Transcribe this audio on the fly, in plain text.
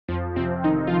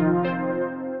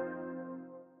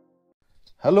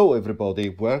Hello everybody,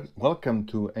 welcome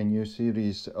to a new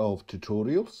series of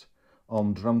tutorials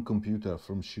on drum computer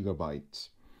from Sugar Bytes.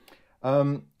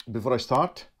 Before I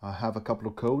start, I have a couple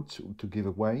of codes to give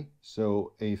away,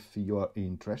 so if you are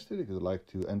interested, if you'd like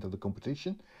to enter the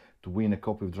competition to win a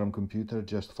copy of Drum Computer,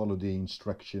 just follow the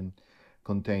instruction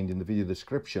contained in the video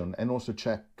description and also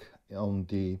check on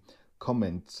the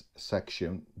comments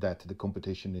section that the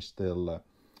competition is still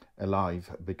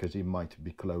alive, because it might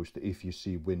be closed if you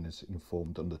see winners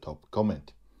informed on the top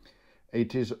comment.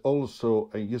 It is also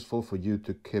useful for you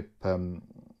to keep coming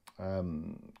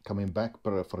back,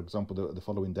 for example, the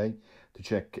following day to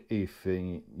check if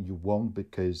you won,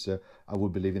 because I will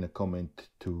be leaving a comment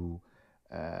to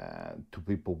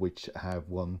people which have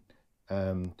won,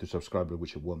 to subscribers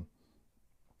which have won.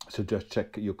 So just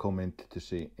check your comment to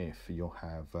see if you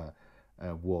have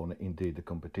won indeed the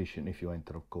competition, if you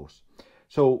enter, of course.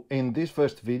 So in this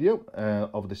first video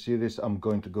of the series, I'm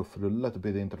going to go through a little bit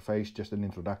of the interface, just an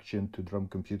introduction to Drum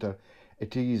Computer.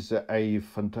 It is a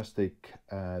fantastic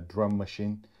drum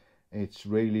machine. It's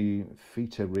really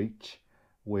feature rich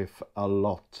with a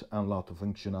lot of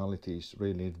functionalities,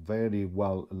 really very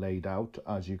well laid out,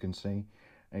 as you can see.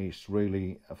 It's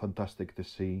really fantastic to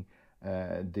see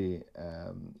the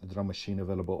drum machine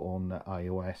available on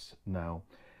iOS now.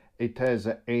 It has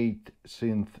 8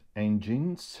 synth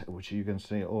engines, which you can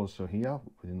see also here,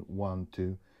 1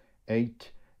 to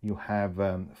 8. You have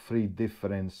 3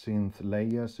 different synth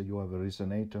layers. So you have a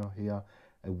resonator here,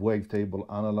 a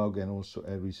wavetable analog, and also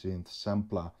a resynth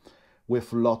sampler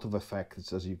with a lot of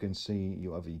effects. As you can see,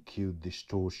 you have EQ,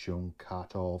 distortion,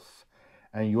 cutoff,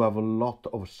 and you have a lot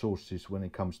of sources when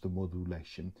it comes to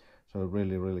modulation. So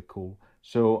really cool.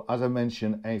 So as I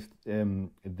mentioned, 8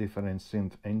 different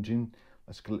synth engine.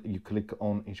 You click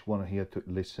on each one here to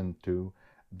listen to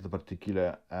the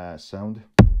particular sound.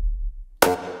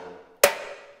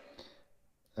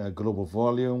 Global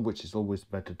volume, which is always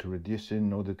better to reduce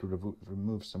in order to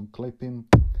remove some clipping.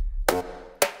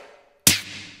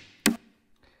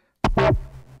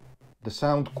 The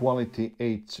sound quality,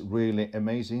 it's really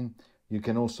amazing. You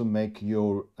can also make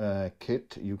your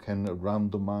kit. You can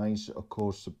randomize, of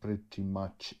course, pretty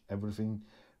much everything,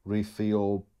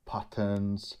 refill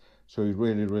patterns. So it's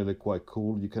really quite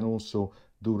cool. You can also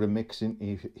do remixing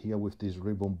here with this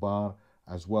ribbon bar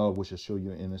as well, which I'll show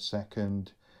you in a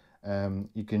second.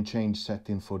 You can change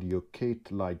setting for your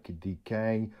kit, like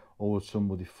decay, also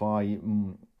modify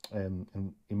in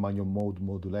manual mode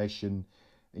modulation.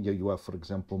 You have, for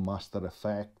example, master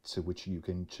effects, which you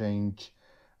can change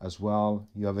as well.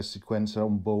 You have a sequencer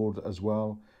on board as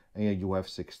well. Here you have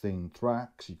 16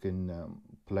 tracks. You can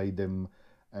play them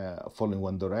following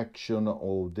one direction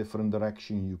or different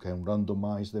direction. You can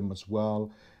randomize them as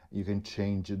well. You can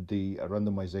change the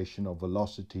randomization of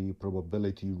velocity,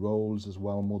 probability, rolls as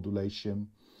well, modulation.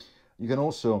 You can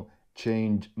also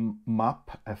change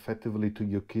map effectively to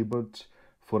your keyboard,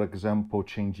 for example,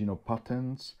 changing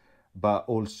patterns, but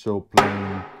also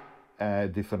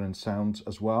playing different sounds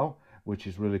as well, which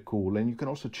is really cool. And you can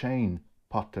also chain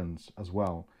patterns as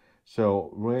well. So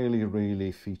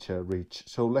really feature rich.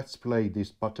 So let's play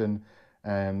this pattern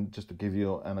and just to give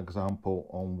you an example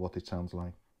on what it sounds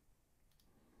like.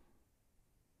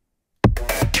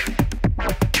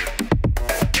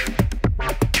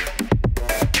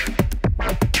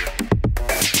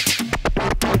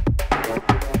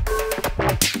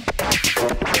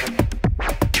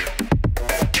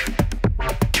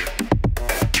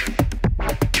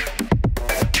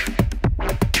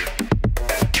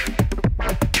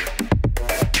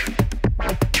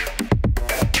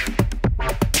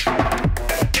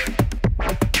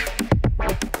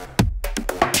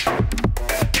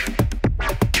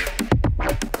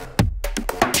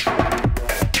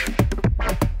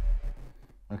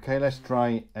 Okay, let's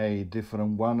try a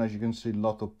different one. As you can see, a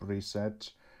lot of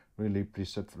presets, really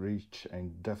preset rich,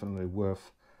 and definitely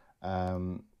worth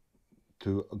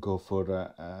to go for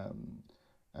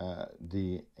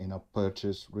the in-app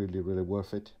purchase. Really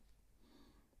worth it.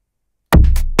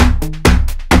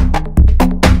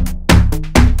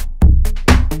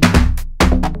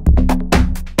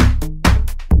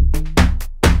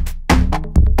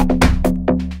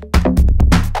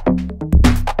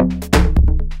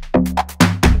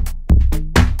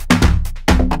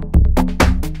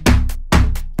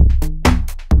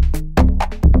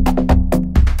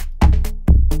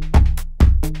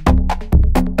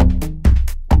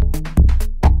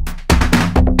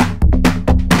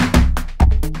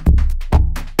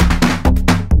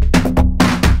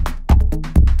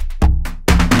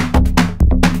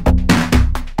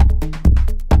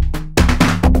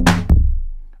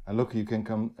 Look, you can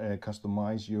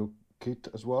customize your kit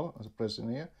as well, as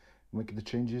pressing here. make the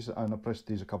changes, and I press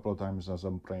this a couple of times as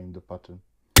I'm playing the pattern.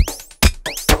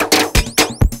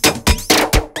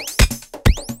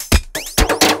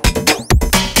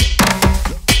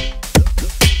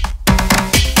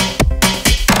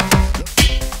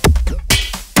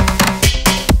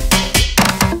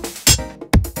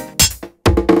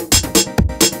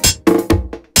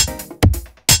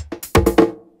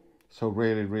 So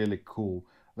really cool.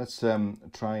 Let's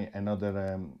try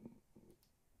another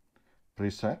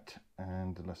preset,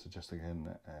 and let's adjust again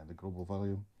the global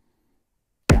volume.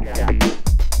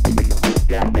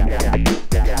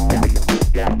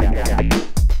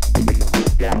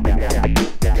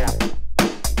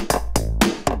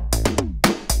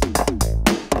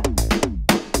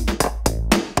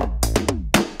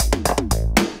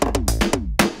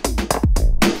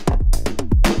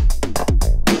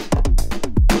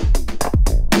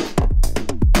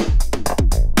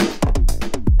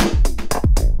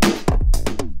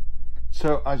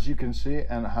 So as you can see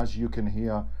and as you can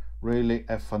hear, really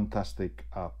a fantastic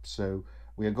app. So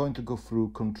we are going to go through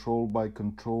control by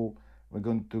control. We're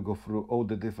going to go through all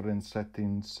the different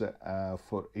settings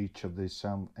for each of the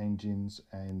sound engines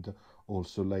and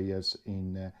also layers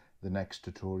in the next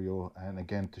tutorial. And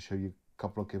again, to show you a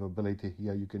couple of capability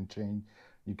here, you can change,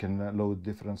 you can load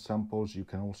different samples, you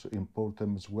can also import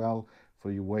them as well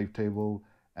for your wavetable,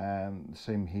 and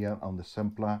same here on the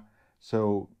sampler.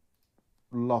 So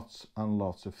lots and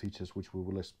lots of features which we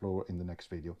will explore in the next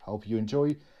video. Hope you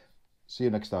enjoy. See you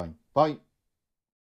next time. Bye.